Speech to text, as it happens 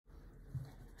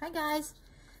Hi guys!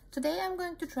 Today I'm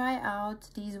going to try out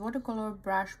these watercolor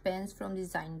brush pens from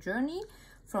Design Journey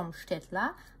from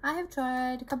Staedtler. I have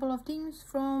tried a couple of things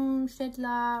from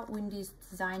Staedtler in this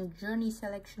Design Journey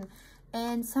selection,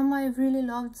 and some I really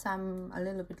loved, some a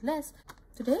little bit less.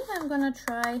 Today I'm gonna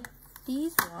try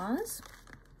these ones,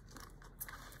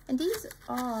 and these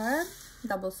are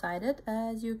double-sided,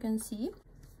 as you can see.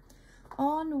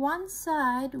 On one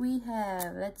side we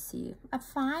have, let's see, a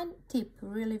fine tip,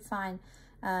 really fine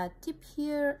tip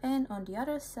here, and on the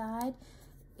other side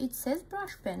it says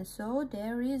brush pen, so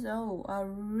there is a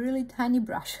really tiny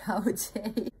brush, I would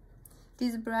say.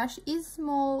 This brush is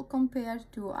small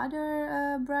compared to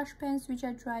other brush pens which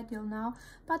I tried till now,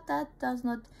 but that does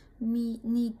not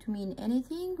need to mean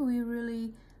anything.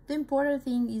 The important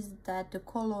thing is that the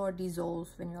color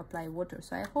dissolves when you apply water,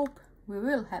 so I hope we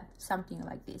will have something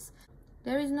like this.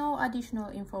 There is no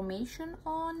additional information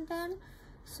on them,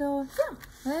 so yeah,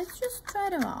 let's just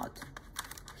try them out.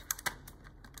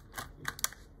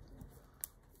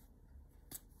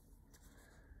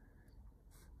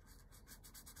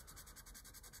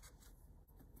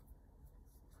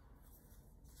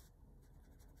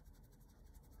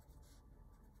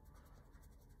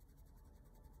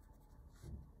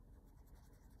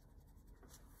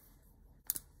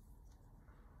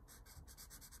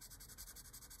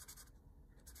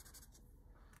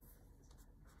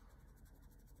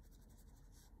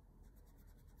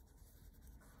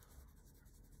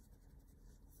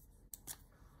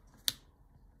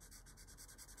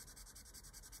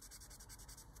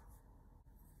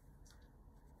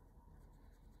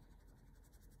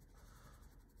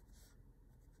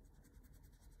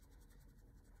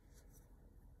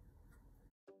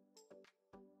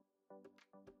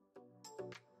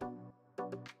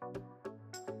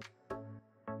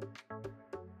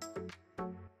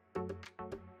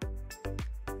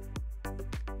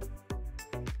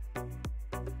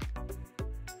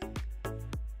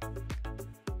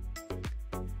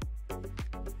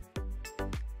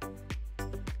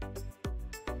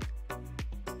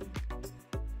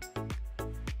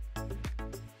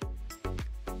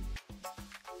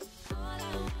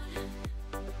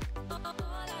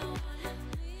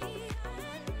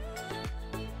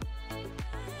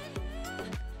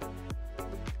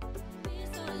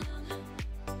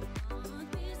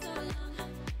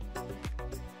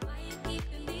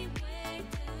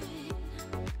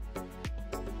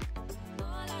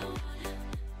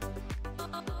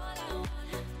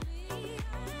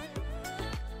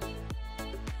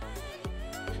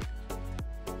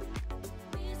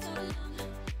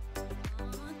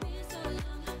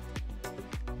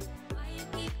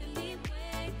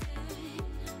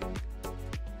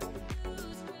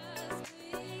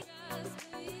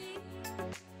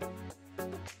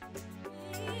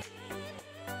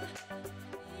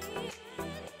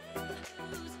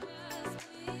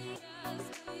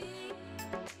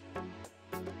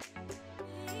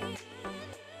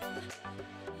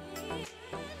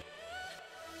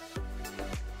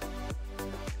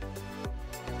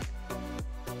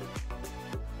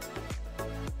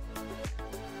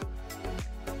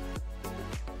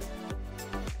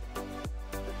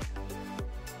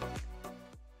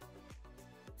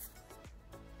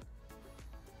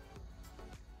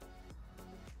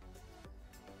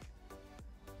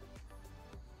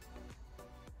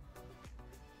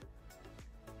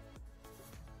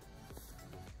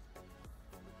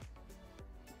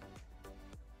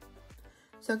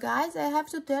 So guys, I have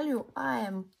to tell you, I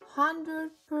am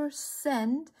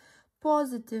 100%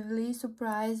 positively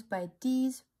surprised by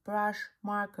these brush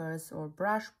markers or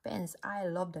brush pens. I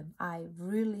love them. I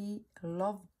really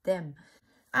love them.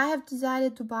 I have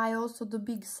decided to buy also the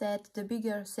big set. The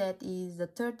bigger set is the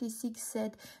 36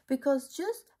 set, because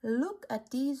just look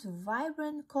at these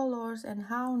vibrant colors and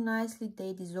how nicely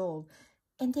they dissolve.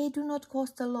 And they do not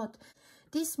cost a lot.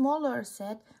 This smaller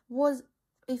set was,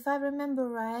 if I remember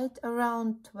right,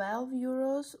 around 12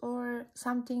 euros or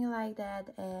something like that,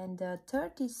 and the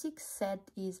 36 set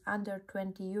is under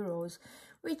 20 euros,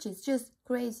 which is just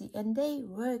crazy, and they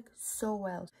work so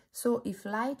well. So if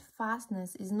light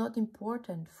fastness is not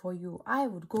important for you, I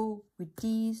would go with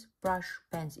these brush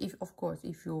pens. Of course,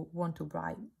 if you want to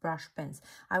buy brush pens,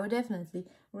 I would definitely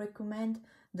recommend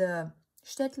the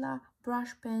Staedtler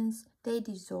brush pens. They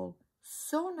dissolve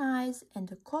so nice and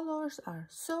the colors are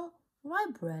so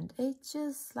vibrant. It's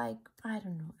just like, I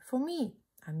don't know, for me,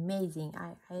 amazing.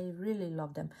 I really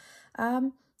love them.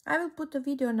 I will put a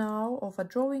video now of a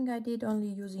drawing I did only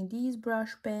using these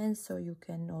brush pens, so you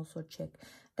can also check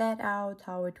that out,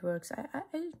 how it works. I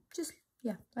just,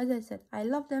 yeah, as I said, I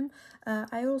love them.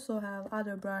 I also have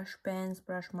other brush pens,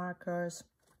 brush markers,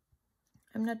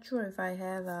 I'm not sure if I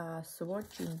have a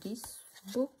swatch in this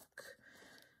book.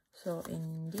 So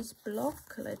in this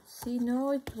block, let's see.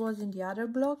 No, it was in the other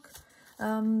block.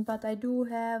 But I do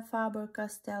have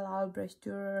Faber-Castell, Albrecht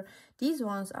Dürer. These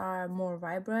ones are more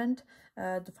vibrant.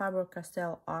 The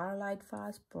Faber-Castell are light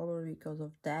fast, probably because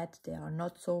of that. They are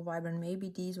not so vibrant. Maybe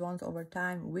these ones over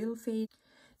time will fade.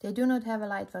 They do not have a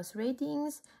light fast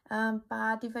ratings,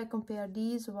 but if I compare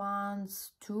these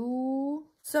ones to...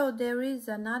 So there is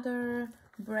another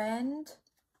brand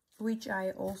which I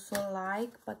also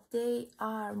like, but they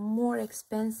are more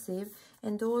expensive,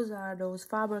 and those are those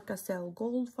Faber-Castell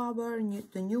Gold Faber,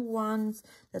 the new ones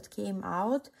that came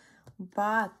out.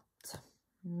 But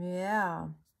yeah,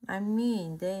 I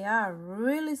mean, they are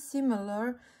really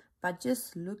similar, but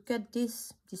just look at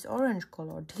this orange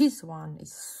color. This one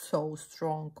is so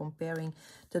strong comparing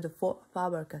to the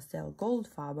Faber-Castell Gold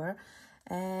Faber,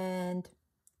 and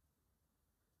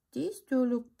these two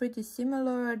look pretty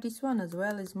similar. This one as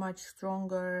well is much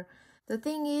stronger. The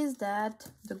thing is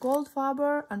that the Gold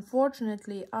Faber,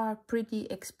 unfortunately, are pretty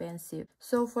expensive.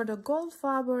 So for the Gold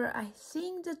Faber, I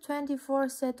think the 24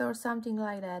 set or something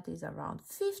like that is around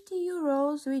 50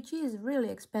 euros, which is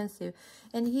really expensive.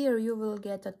 And here you will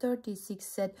get a 36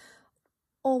 set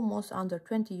almost under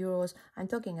 20 euros. I'm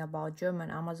talking about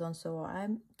German Amazon, so I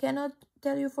cannot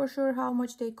tell you for sure how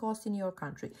much they cost in your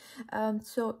country.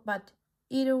 But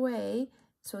either way,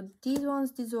 so these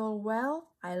ones dissolve well.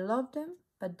 I love them,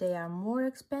 but they are more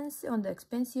expensive, on the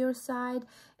expensive side,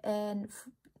 and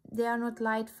they are not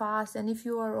light fast. And if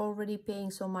you are already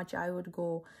paying so much, I would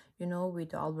go, you know,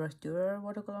 with Albrecht Dürer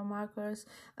watercolor markers.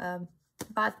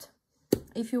 But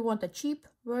if you want a cheap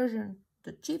version,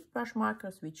 the cheap brush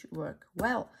markers which work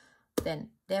well, then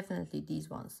definitely these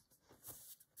ones.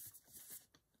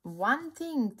 One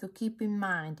thing to keep in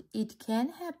mind, it can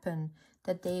happen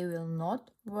that they will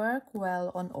not work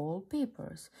well on all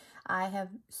papers. I have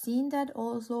seen that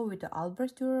also with the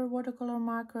Albrecht Dürer watercolor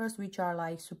markers, which are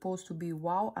like supposed to be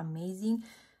wow, amazing.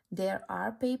 There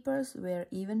are papers where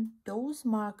even those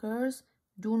markers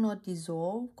do not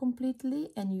dissolve completely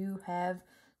and you have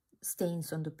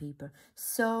stains on the paper.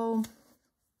 So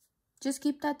just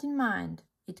keep that in mind.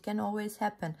 It can always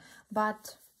happen,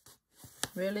 but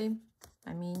really,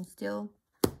 I mean, still,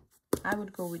 I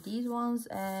would go with these ones,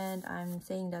 and I'm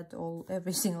saying that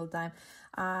every single time.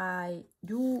 I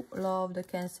do love the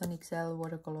Canson XL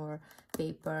watercolor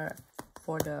paper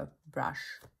for the brush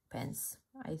pens.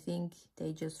 I think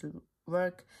they just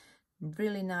work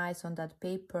really nice on that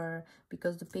paper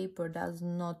because the paper does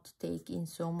not take in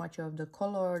so much of the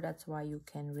color. That's why you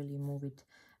can really move it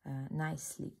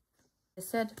nicely. I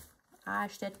said,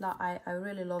 Staedtler, I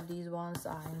really love these ones.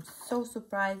 I'm so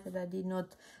surprised that I did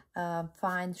not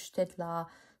find Staedtler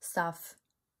stuff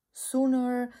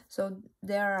sooner. So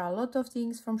there are a lot of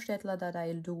things from Staedtler that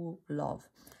I do love.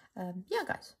 Yeah,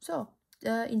 guys, so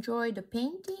enjoy the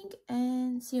painting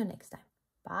and see you next time.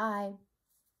 Bye.